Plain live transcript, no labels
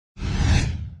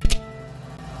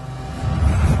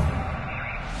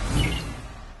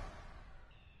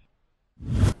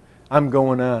I'm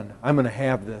going on. I'm going to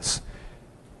have this.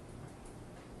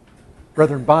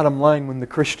 Brethren, bottom line, when the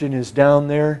Christian is down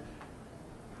there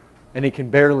and he can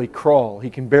barely crawl, he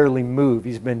can barely move,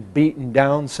 he's been beaten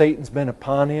down, Satan's been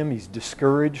upon him, he's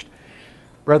discouraged.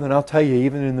 Brethren, I'll tell you,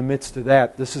 even in the midst of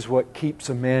that, this is what keeps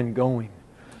a man going.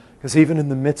 Because even in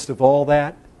the midst of all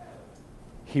that,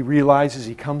 he realizes,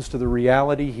 he comes to the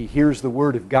reality, he hears the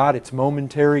Word of God, it's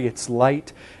momentary, it's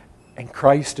light, and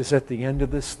Christ is at the end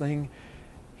of this thing.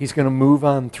 He's going to move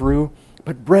on through.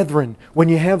 But brethren, when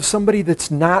you have somebody that's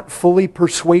not fully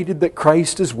persuaded that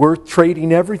Christ is worth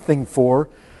trading everything for,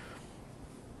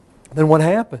 then what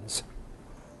happens?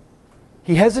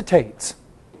 He hesitates.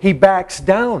 He backs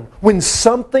down. When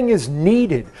something is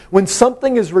needed, when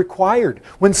something is required,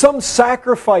 when some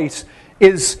sacrifice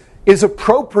is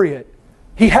appropriate,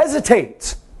 he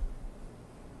hesitates.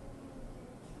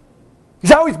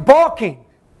 He's always balking.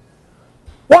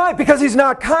 Why? Because he's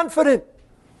not confident.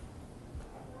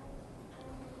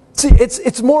 See,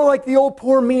 it's more like the old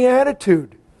poor me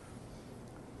attitude.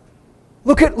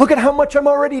 Look at how much I'm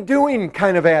already doing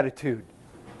kind of attitude.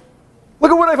 Look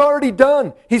at what I've already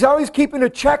done. He's always keeping a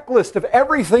checklist of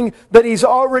everything that he's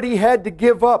already had to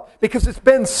give up because it's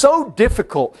been so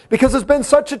difficult, because it's been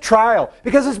such a trial,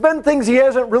 because it's been things he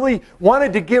hasn't really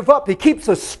wanted to give up. He keeps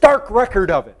a stark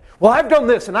record of it. Well, I've done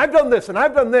this, and I've done this, and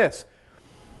I've done this.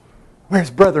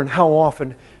 Whereas, brethren, how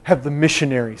often have the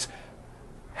missionaries...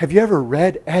 Have you ever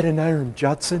read Adoniram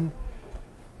Judson?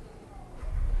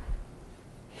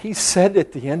 He said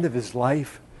at the end of his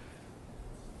life,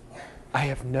 I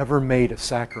have never made a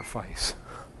sacrifice.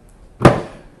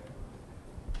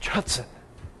 Judson,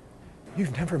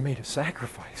 you've never made a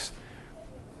sacrifice.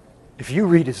 If you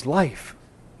read his life,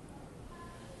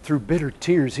 through bitter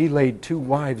tears, he laid 2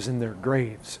 wives in their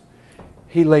graves.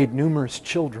 He laid numerous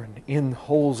children in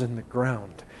holes in the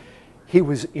ground. He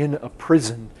was in a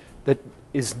prison that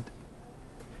it's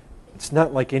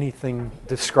not like anything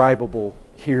describable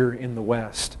here in the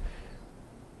West.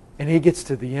 And he gets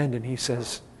to the end and he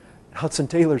says, Hudson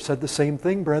Taylor said the same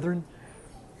thing, brethren.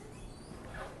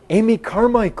 Amy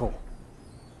Carmichael,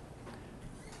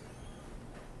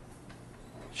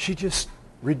 she just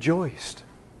rejoiced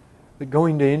that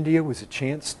going to India was a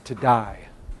chance to die.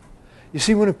 You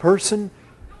see, when a person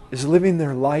is living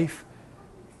their life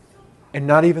and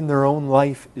not even their own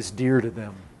life is dear to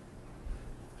them,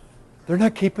 they're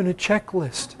not keeping a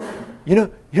checklist.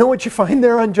 You know what you find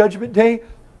there on Judgment Day?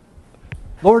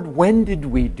 Lord, when did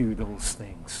we do those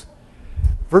things?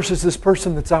 Versus this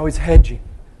person that's always hedging.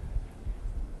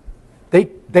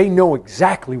 They know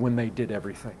exactly when they did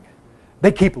everything.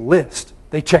 They keep a list.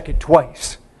 They check it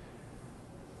twice.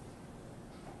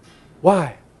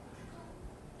 Why?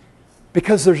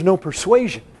 Because there's no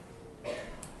persuasion.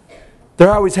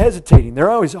 They're always hesitating.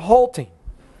 They're always halting.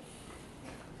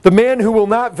 The man who will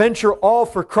not venture all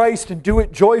for Christ and do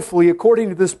it joyfully, according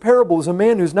to this parable, is a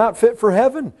man who's not fit for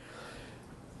heaven.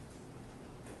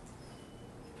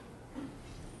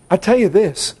 I tell you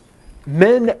this,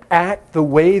 men act the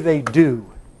way they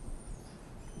do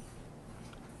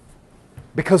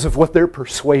because of what they're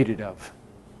persuaded of.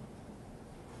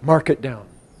 Mark it down.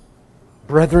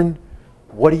 Brethren,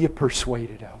 what are you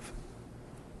persuaded of?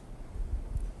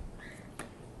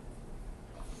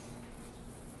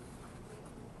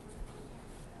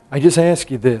 I just ask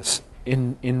you this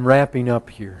in wrapping up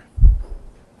here.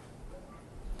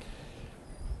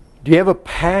 Do you have a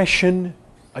passion,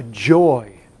 a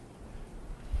joy?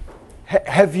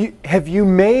 Have you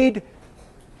made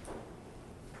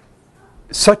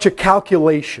such a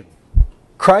calculation?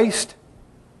 Christ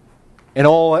and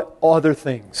all other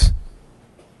things.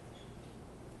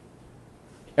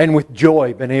 And with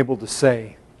joy been able to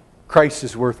say, Christ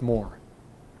is worth more.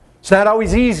 It's not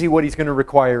always easy what He's going to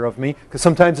require of me, because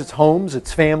sometimes it's homes,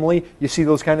 it's family. You see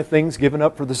those kind of things given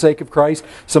up for the sake of Christ.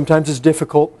 Sometimes it's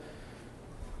difficult.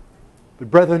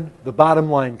 But brethren, the bottom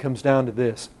line comes down to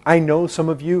this. I know some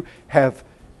of you have,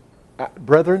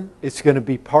 brethren, it's going to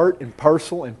be part and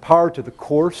parcel and par to the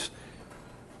course.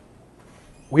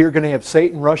 We are going to have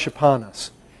Satan rush upon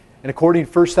us. And according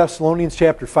to 1 Thessalonians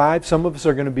chapter 5, some of us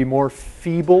are going to be more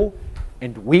feeble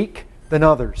and weak than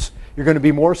others. You're going to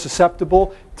be more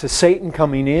susceptible to Satan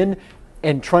coming in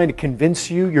and trying to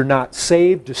convince you you're not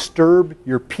saved, disturb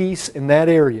your peace in that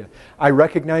area. I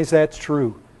recognize that's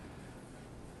true.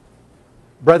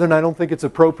 Brethren, I don't think it's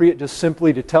appropriate just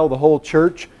simply to tell the whole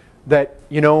church that,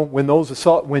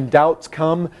 when doubts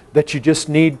come, that you just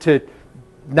need to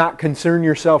not concern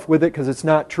yourself with it, because it's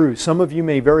not true. Some of you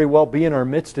may very well be in our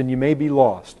midst and you may be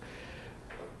lost.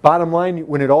 Bottom line,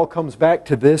 when it all comes back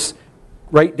to this,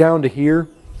 right down to here,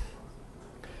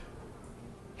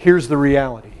 here's the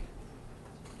reality.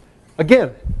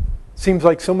 Again, seems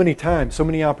like so many times, so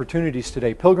many opportunities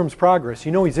today. Pilgrim's Progress,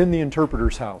 you know he's in the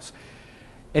interpreter's house.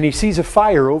 And he sees a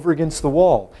fire over against the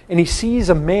wall. And he sees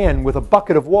a man with a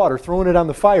bucket of water throwing it on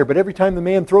the fire. But every time the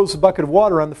man throws the bucket of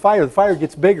water on the fire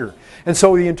gets bigger. And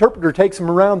so the interpreter takes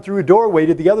him around through a doorway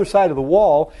to the other side of the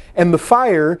wall. And the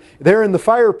fire, there in the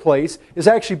fireplace, is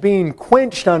actually being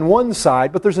quenched on one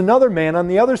side. But there's another man on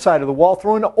the other side of the wall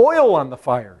throwing oil on the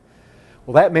fire.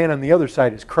 Well, that man on the other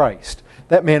side is Christ.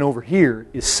 That man over here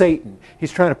is Satan.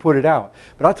 He's trying to put it out.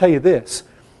 But I'll tell you this.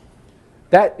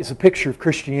 That is a picture of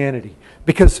Christianity.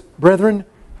 Because, brethren,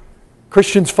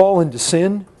 Christians fall into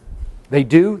sin. They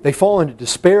do. They fall into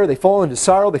despair. They fall into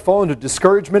sorrow. They fall into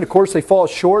discouragement. Of course, they fall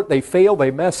short. They fail.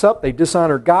 They mess up. They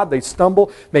dishonor God. They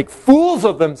stumble. Make fools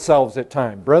of themselves at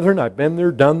times. Brethren, I've been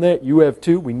there, done that. You have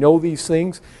too. We know these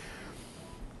things.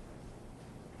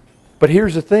 But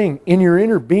here's the thing. In your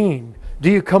inner being, do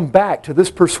you come back to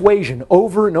this persuasion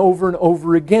over and over and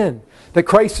over again? That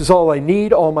Christ is all I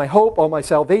need, all my hope, all my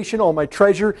salvation, all my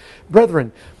treasure.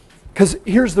 Brethren, because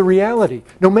here's the reality.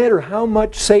 No matter how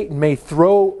much Satan may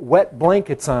throw wet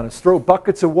blankets on us, throw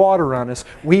buckets of water on us,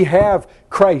 we have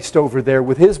Christ over there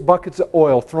with His buckets of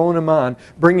oil, throwing them on,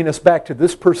 bringing us back to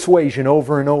this persuasion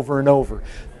over and over and over.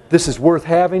 This is worth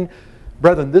having.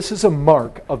 Brethren, this is a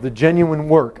mark of the genuine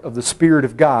work of the Spirit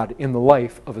of God in the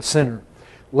life of a sinner.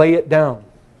 Lay it down.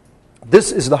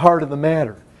 This is the heart of the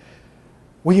matter.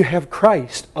 Will you have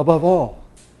Christ above all?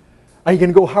 Are you going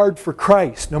to go hard for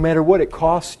Christ no matter what it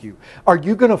costs you? Are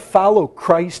you going to follow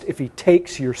Christ if He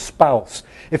takes your spouse,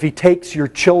 if He takes your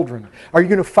children? Are you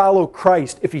going to follow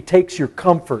Christ if He takes your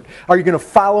comfort? Are you going to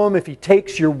follow Him if He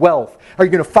takes your wealth? Are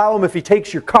you going to follow Him if He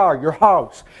takes your car, your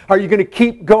house? Are you going to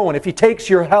keep going if He takes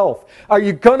your health? Are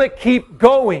you going to keep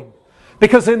going?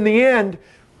 Because in the end,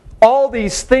 all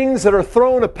these things that are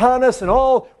thrown upon us, and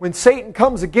all when Satan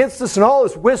comes against us, and all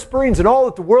his whisperings, and all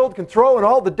that the world can throw, and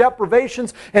all the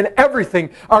deprivations, and everything,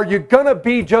 are you going to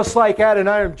be just like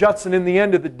Adoniram Judson in the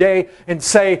end of the day and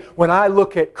say, when I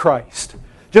look at Christ,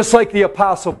 just like the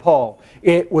Apostle Paul,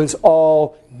 it was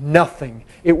all nothing.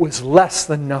 It was less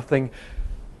than nothing,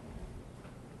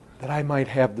 that I might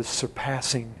have the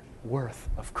surpassing worth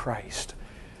of Christ.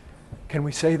 Can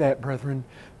we say that, brethren?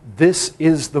 This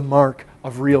is the mark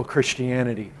of real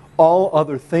Christianity. All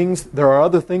other things, there are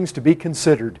other things to be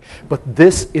considered, but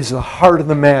this is the heart of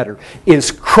the matter.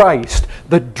 Is Christ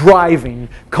the driving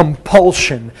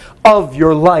compulsion of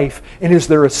your life? And is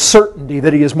there a certainty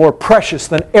that He is more precious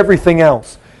than everything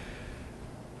else?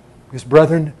 Because,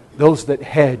 brethren, those that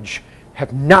hedge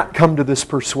have not come to this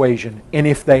persuasion. And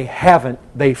if they haven't,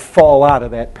 they fall out of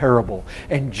that parable.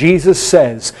 And Jesus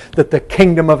says that the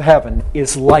kingdom of heaven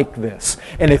is like this.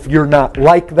 And if you're not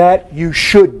like that, you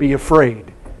should be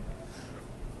afraid.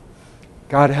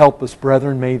 God help us,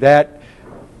 brethren. May that,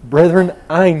 brethren,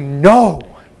 I know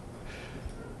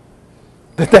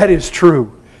that is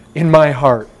true in my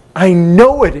heart. I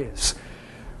know it is.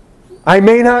 I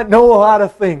may not know a lot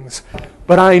of things,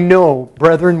 but I know,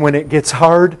 brethren, when it gets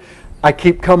hard, I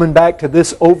keep coming back to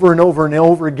this over and over and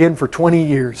over again for 20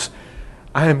 years.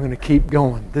 I am going to keep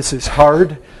going. This is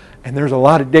hard, and there's a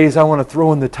lot of days I want to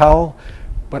throw in the towel,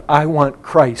 but I want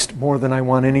Christ more than I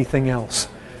want anything else.